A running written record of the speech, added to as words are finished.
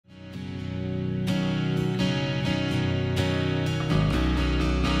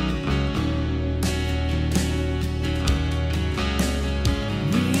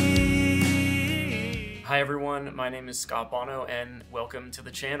Hi everyone, my name is Scott Bono and welcome to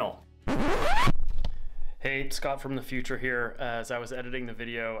the channel. Hey, Scott from the future here. As I was editing the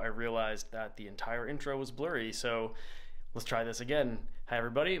video, I realized that the entire intro was blurry, so let's try this again. Hi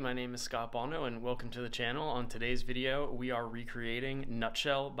everybody, my name is Scott Bono and welcome to the channel. On today's video, we are recreating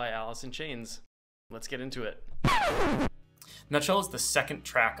Nutshell by Alice in Chains. Let's get into it. Nutshell is the second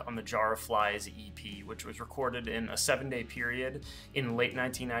track on the Jar of Flies EP, which was recorded in a 7-day period in late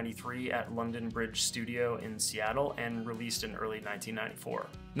 1993 at London Bridge Studio in Seattle and released in early 1994.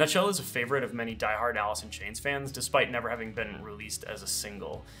 Nutshell is a favorite of many diehard Alice in Chains fans, despite never having been released as a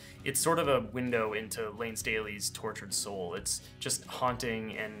single. It's sort of a window into Lane Staley's tortured soul. It's just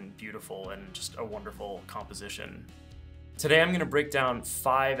haunting and beautiful and just a wonderful composition. Today I'm going to break down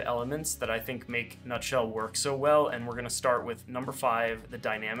 5 elements that I think make Nutshell work so well, and we're going to start with number 5, the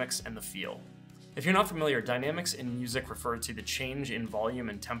dynamics and the feel. If you're not familiar, dynamics in music refer to the change in volume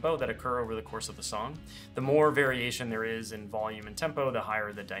and tempo that occur over the course of the song. The more variation there is in volume and tempo, the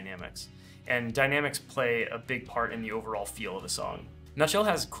higher the dynamics. And dynamics play a big part in the overall feel of the song. Nutshell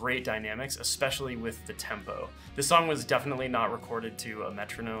has great dynamics, especially with the tempo. This song was definitely not recorded to a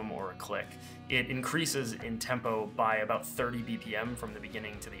metronome or a click. It increases in tempo by about 30 BPM from the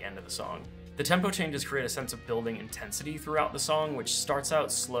beginning to the end of the song. The tempo changes create a sense of building intensity throughout the song, which starts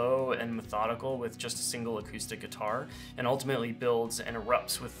out slow and methodical with just a single acoustic guitar, and ultimately builds and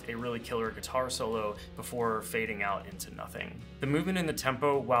erupts with a really killer guitar solo before fading out into nothing. The movement in the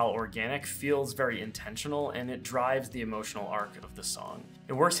tempo, while organic, feels very intentional, and it drives the emotional arc of the song.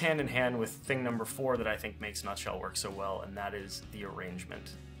 It works hand in hand with thing number 4 that I think makes Nutshell work so well, and that is the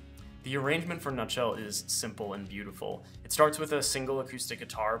arrangement. The arrangement for Nutshell is simple and beautiful. It starts with a single acoustic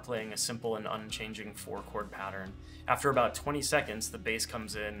guitar playing a simple and unchanging 4-chord pattern. After about 20 seconds, the bass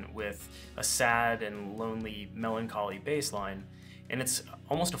comes in with a sad and lonely, melancholy bass line, and it's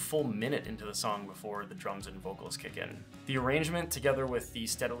almost a full minute into the song before the drums and vocals kick in. The arrangement, together with the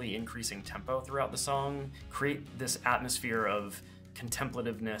steadily increasing tempo throughout the song, create this atmosphere of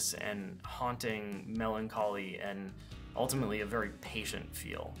contemplativeness and haunting melancholy and ultimately a very patient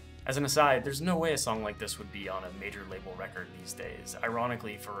feel. As an aside, there's no way a song like this would be on a major label record these days,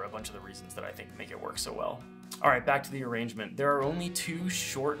 ironically for a bunch of the reasons that I think make it work so well. Alright, back to the arrangement. There are only 2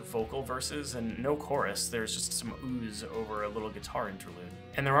 short vocal verses and no chorus. There's just some ooze over a little guitar interlude.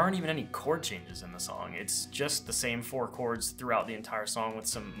 And there aren't even any chord changes in the song. It's just the same 4 chords throughout the entire song with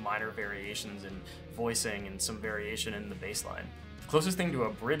some minor variations in voicing and some variation in the bass line. Closest thing to a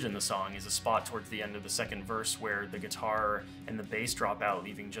bridge in the song is a spot towards the end of the second verse where the guitar and the bass drop out,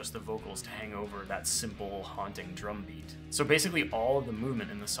 leaving just the vocals to hang over that simple, haunting drum beat. So basically all of the movement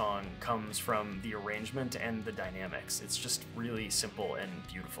in the song comes from the arrangement and the dynamics. It's just really simple and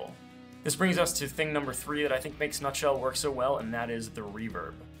beautiful. This brings us to thing number 3 that I think makes Nutshell work so well, and that is the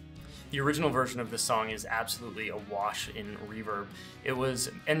reverb. The original version of this song is absolutely awash in reverb. It was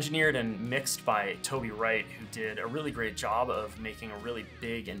engineered and mixed by Toby Wright, who did a really great job of making a really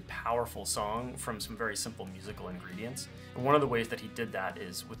big and powerful song from some very simple musical ingredients. And one of the ways that he did that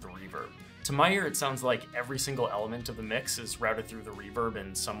is with the reverb. To my ear, it sounds like every single element of the mix is routed through the reverb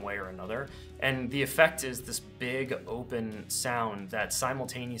in some way or another, and the effect is this big, open sound that's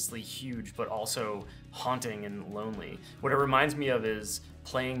simultaneously huge but also haunting and lonely. What it reminds me of is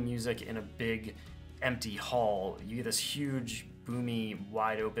playing music in a big, empty hall. You get this huge, boomy,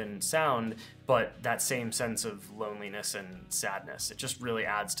 wide-open sound, but that same sense of loneliness and sadness. It just really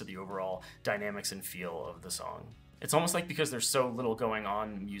adds to the overall dynamics and feel of the song. It's almost like because there's so little going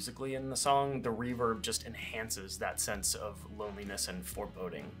on musically in the song, the reverb just enhances that sense of loneliness and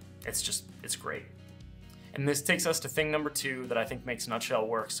foreboding. It's great. And this takes us to thing number 2 that I think makes Nutshell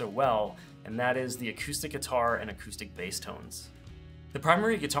work so well, and that is the acoustic guitar and acoustic bass tones. The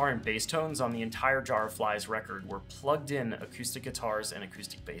primary guitar and bass tones on the entire Jar of Flies record were plugged-in acoustic guitars and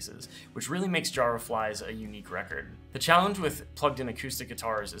acoustic basses, which really makes Jar of Flies a unique record. The challenge with plugged-in acoustic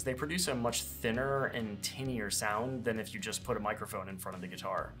guitars is they produce a much thinner and tinier sound than if you just put a microphone in front of the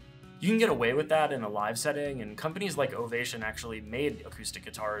guitar. You can get away with that in a live setting, and companies like Ovation actually made acoustic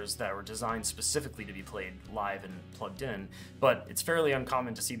guitars that were designed specifically to be played live and plugged in, but it's fairly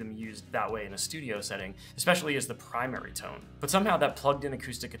uncommon to see them used that way in a studio setting, especially as the primary tone. But somehow that plugged-in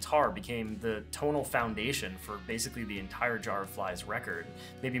acoustic guitar became the tonal foundation for basically the entire Jar of Flies record,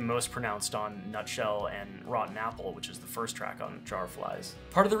 maybe most pronounced on Nutshell and Rotten Apple, which is the first track on Jar of Flies.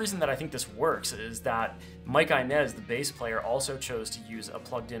 Part of the reason that I think this works is that Mike Inez, the bass player, also chose to use a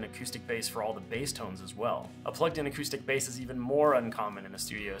plugged-in acoustic acoustic bass for all the bass tones as well. A plugged-in acoustic bass is even more uncommon in a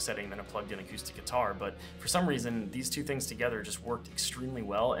studio setting than a plugged-in acoustic guitar, but for some reason these two things together just worked extremely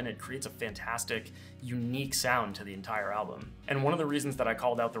well, and it creates a fantastic, unique sound to the entire album. And one of the reasons that I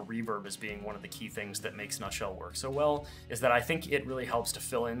called out the reverb as being one of the key things that makes Nutshell work so well is that I think it really helps to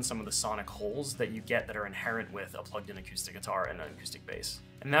fill in some of the sonic holes that you get that are inherent with a plugged-in acoustic guitar and an acoustic bass.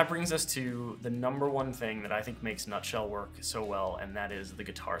 And that brings us to the number one thing that I think makes Nutshell work so well, and that is the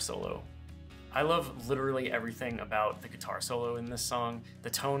guitar solo. I love literally everything about the guitar solo in this song.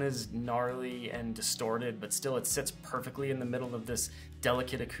 The tone is gnarly and distorted, but still it sits perfectly in the middle of this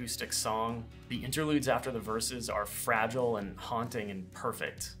delicate acoustic song. The interludes after the verses are fragile and haunting and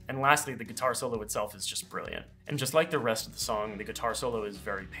perfect. And lastly, the guitar solo itself is just brilliant. And just like the rest of the song, the guitar solo is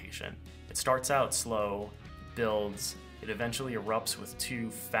very patient. It starts out slow, builds, it eventually erupts with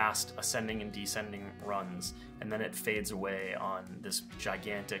two fast ascending and descending runs, and then it fades away on this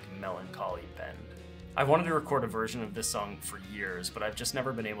gigantic melancholy bend. I've wanted to record a version of this song for years, but I've just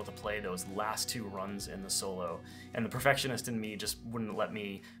never been able to play those last two runs in the solo, and the perfectionist in me just wouldn't let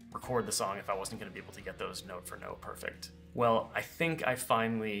me record the song if I wasn't going to be able to get those note for note perfect. Well, I think I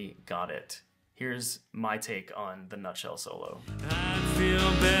finally got it. Here's my take on the Nutshell solo. I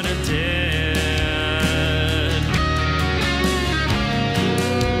feel better dead.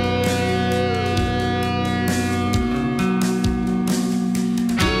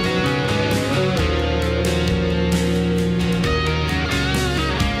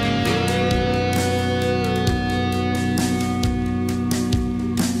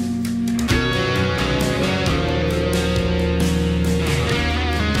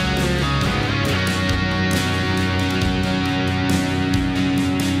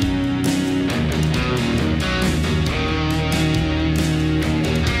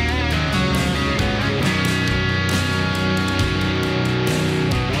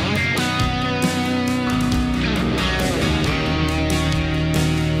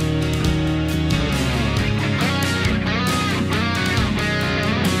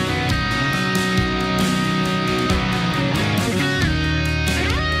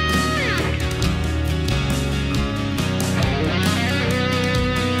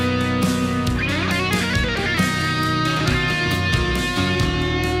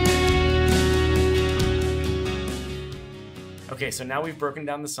 Okay, so now we've broken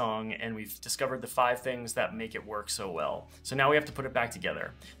down the song and we've discovered the 5 things that make it work so well. So now we have to put it back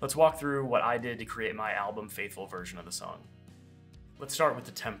together. Let's walk through what I did to create my album-faithful version of the song. Let's start with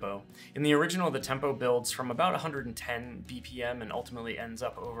the tempo. In the original, the tempo builds from about 110 BPM and ultimately ends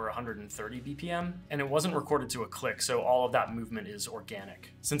up over 130 BPM, and it wasn't recorded to a click, so all of that movement is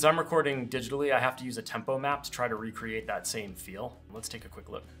organic. Since I'm recording digitally, I have to use a tempo map to try to recreate that same feel. Let's take a quick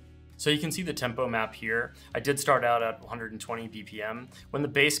look. So you can see the tempo map here. I did start out at 120 BPM. When the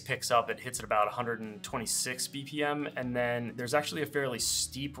bass picks up, it hits at about 126 BPM, and then there's actually a fairly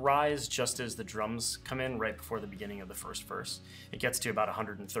steep rise just as the drums come in right before the beginning of the first verse. It gets to about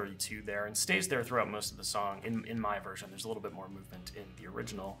 132 there and stays there throughout most of the song. In my version, there's a little bit more movement in the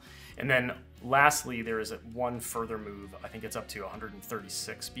original. And then lastly, there is one further move. I think it's up to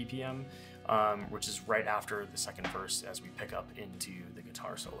 136 BPM, which is right after the second verse as we pick up into the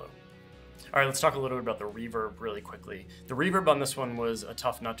guitar solo. All right, let's talk a little bit about the reverb really quickly. The reverb on this one was a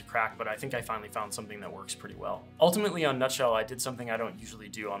tough nut to crack, but I think I finally found something that works pretty well. Ultimately on Nutshell, I did something I don't usually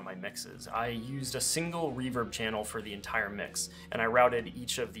do on my mixes. I used a single reverb channel for the entire mix, and I routed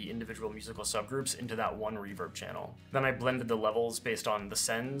each of the individual musical subgroups into that one reverb channel. Then I blended the levels based on the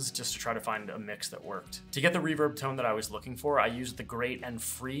sends just to try to find a mix that worked. To get the reverb tone that I was looking for, I used the great and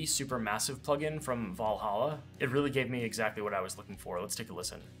free Supermassive plugin from Valhalla. It really gave me exactly what I was looking for. Let's take a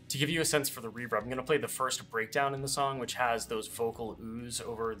listen. To give you a sense for the reverb, I'm going to play the first breakdown in the song, which has those vocal oohs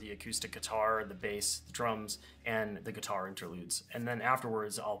over the acoustic guitar, the bass, the drums, and the guitar interludes. And then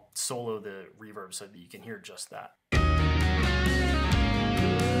afterwards, I'll solo the reverb so that you can hear just that.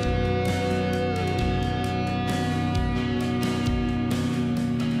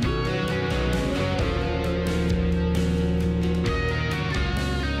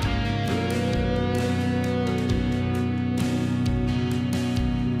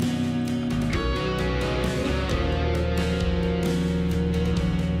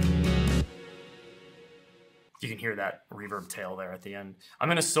 You can hear that reverb tail there at the end. I'm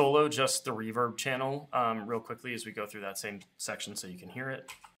going to solo just the reverb channel real quickly as we go through that same section so you can hear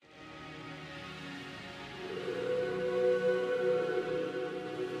it.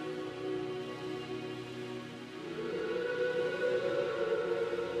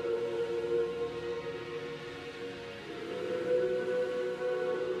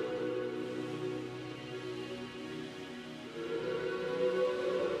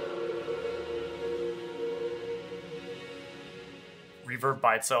 reverb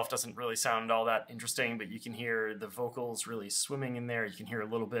by itself doesn't really sound all that interesting, but you can hear the vocals really swimming in there. You can hear a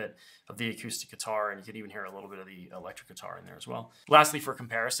little bit of the acoustic guitar, and you can even hear a little bit of the electric guitar in there as well. Lastly, for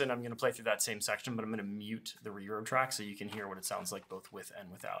comparison, I'm going to play through that same section, but I'm going to mute the reverb track so you can hear what it sounds like both with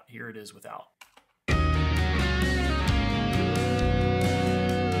and without. Here it is without.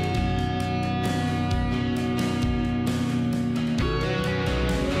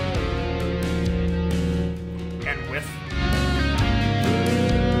 And with.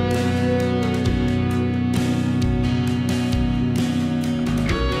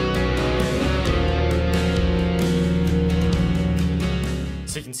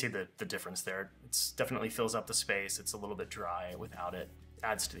 So you can see the difference there. It definitely fills up the space. It's a little bit dry without it.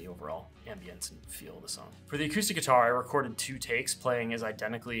 Adds to the overall ambience and feel of the song. For the acoustic guitar, I recorded 2 takes playing as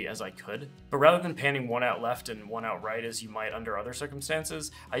identically as I could, but rather than panning one out left and one out right as you might under other circumstances,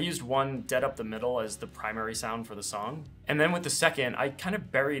 I used one dead up the middle as the primary sound for the song. And then with the second, I kind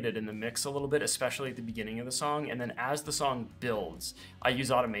of buried it in the mix a little bit, especially at the beginning of the song, and then as the song builds, I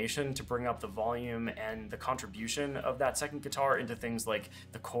use automation to bring up the volume and the contribution of that second guitar into things like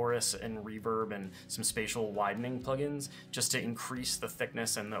the chorus and reverb and some spatial widening plugins, just to increase the thickness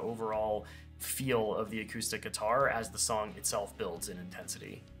and the overall feel of the acoustic guitar as the song itself builds in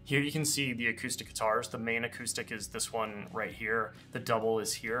intensity. Here you can see the acoustic guitars. The main acoustic is this one right here. The double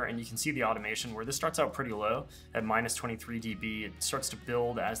is here, and you can see the automation where this starts out pretty low at minus 23 dB. It starts to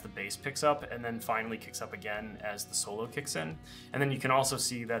build as the bass picks up and then finally kicks up again as the solo kicks in. And then you can also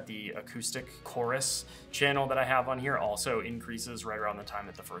see that the acoustic chorus channel that I have on here also increases right around the time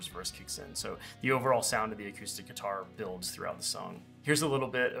that the first verse kicks in. So the overall sound of the acoustic guitar builds throughout the song. Here's a little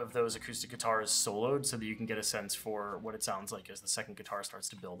bit of those acoustic guitars soloed so that you can get a sense for what it sounds like as the second guitar starts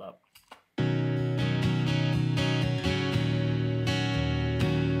to build up.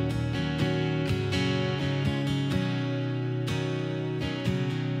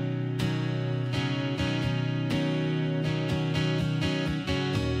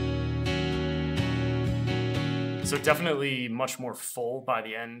 So definitely much more full by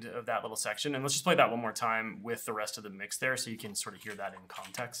the end of that little section. And let's just play that one more time with the rest of the mix there so you can sort of hear that in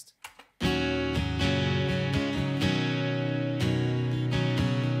context.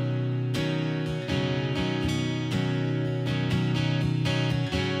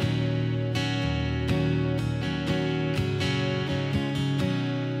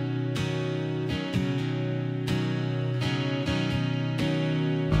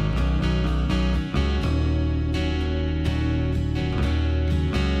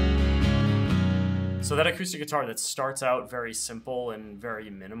 So that acoustic guitar that starts out very simple and very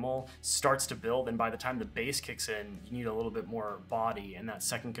minimal starts to build, and by the time the bass kicks in, you need a little bit more body, and that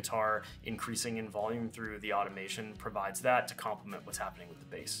second guitar increasing in volume through the automation provides that to complement what's happening with the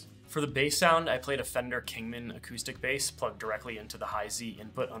bass. For the bass sound, I played a Fender Kingman acoustic bass plugged directly into the high Z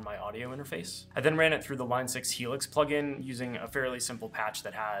input on my audio interface. I then ran it through the Line 6 Helix plugin using a fairly simple patch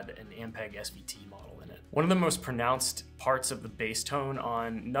that had an Ampeg SVT model in it. One of the most pronounced parts of the bass tone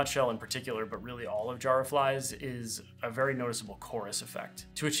on Nutshell in particular, but really all of Jar of Flies, is a very noticeable chorus effect.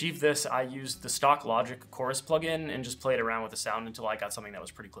 To achieve this, I used the stock Logic chorus plugin and just played around with the sound until I got something that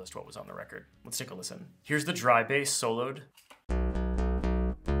was pretty close to what was on the record. Let's take a listen. Here's the dry bass soloed.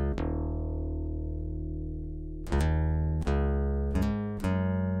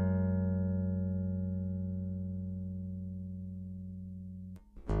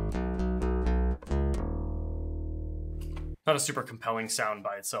 Not a super compelling sound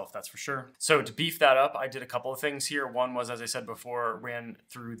by itself, that's for sure. So to beef that up, I did a couple of things here. One was, as I said before, ran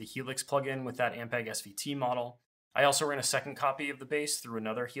through the Helix plugin with that Ampeg SVT model. I also ran a second copy of the bass through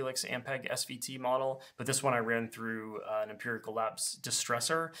another Helix Ampeg SVT model, but this one I ran through an Empirical Labs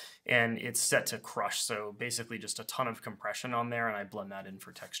distressor, and it's set to crush, so basically just a ton of compression on there, and I blend that in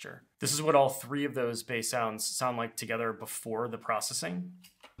for texture. This is what all 3 of those bass sounds sound like together before the processing.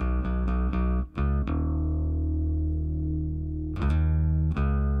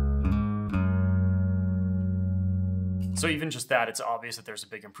 So even just that, it's obvious that there's a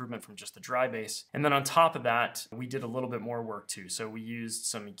big improvement from just the dry bass. And then on top of that, we did a little bit more work too. So we used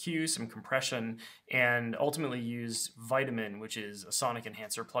some EQ, some compression, and ultimately used Vitamin, which is a sonic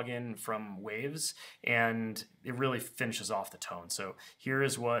enhancer plugin from Waves, and it really finishes off the tone. So here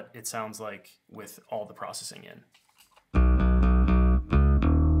is what it sounds like with all the processing in.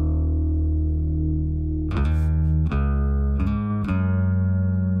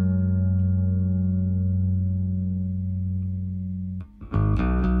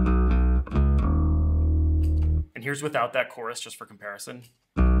 And here's without that chorus, just for comparison.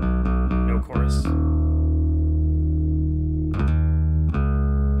 No chorus.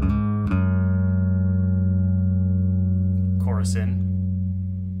 Chorus in.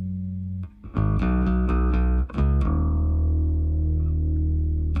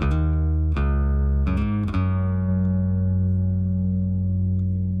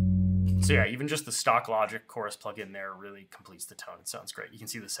 So yeah, even just the stock Logic chorus plugin there really completes the tone. It sounds great. You can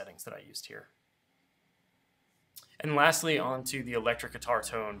see the settings that I used here. And lastly, onto the electric guitar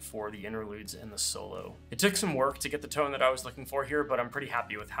tone for the interludes and the solo. It took some work to get the tone that I was looking for here, but I'm pretty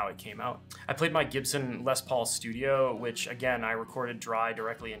happy with how it came out. I played my Gibson Les Paul Studio, which again, I recorded dry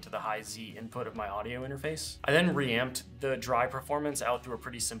directly into the high Z input of my audio interface. I then reamped the dry performance out through a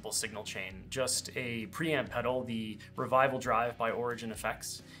pretty simple signal chain, just a preamp pedal, the Revival Drive by Origin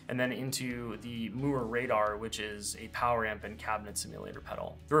Effects, and then into the Moore Radar, which is a power amp and cabinet simulator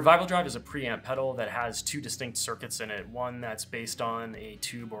pedal. The Revival Drive is a preamp pedal that has two distinct circuits in it, one that's based on a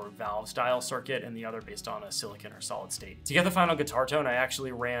tube or valve style circuit and the other based on a silicon or solid state. To get the final guitar tone, I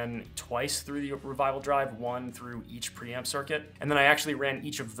actually ran twice through the Revival Drive, one through each preamp circuit, and then I actually ran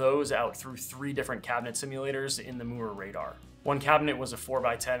each of those out through 3 different cabinet simulators in the Moore Radar. One cabinet was a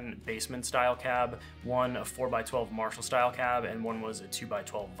 4x10 basement style cab, one a 4x12 Marshall style cab, and one was a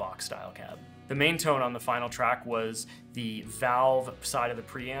 2x12 Vox style cab. The main tone on the final track was the valve side of the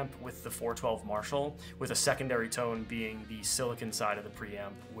preamp with the 412 Marshall, with a secondary tone being the silicon side of the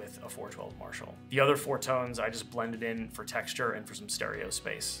preamp with a 412 Marshall. The other 4 tones I just blended in for texture and for some stereo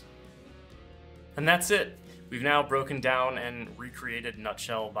space. And that's it. We've now broken down and recreated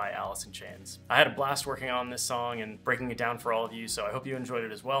Nutshell by Alice in Chains. I had a blast working on this song and breaking it down for all of you, so I hope you enjoyed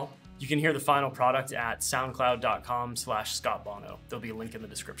it as well. You can hear the final product at soundcloud.com/ScottBono. There'll be a link in the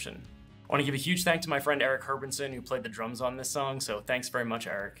description. I want to give a huge thank to my friend Eric Herbrandson, who played the drums on this song, so thanks very much,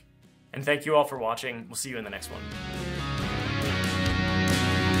 Eric. And thank you all for watching. We'll see you in the next one.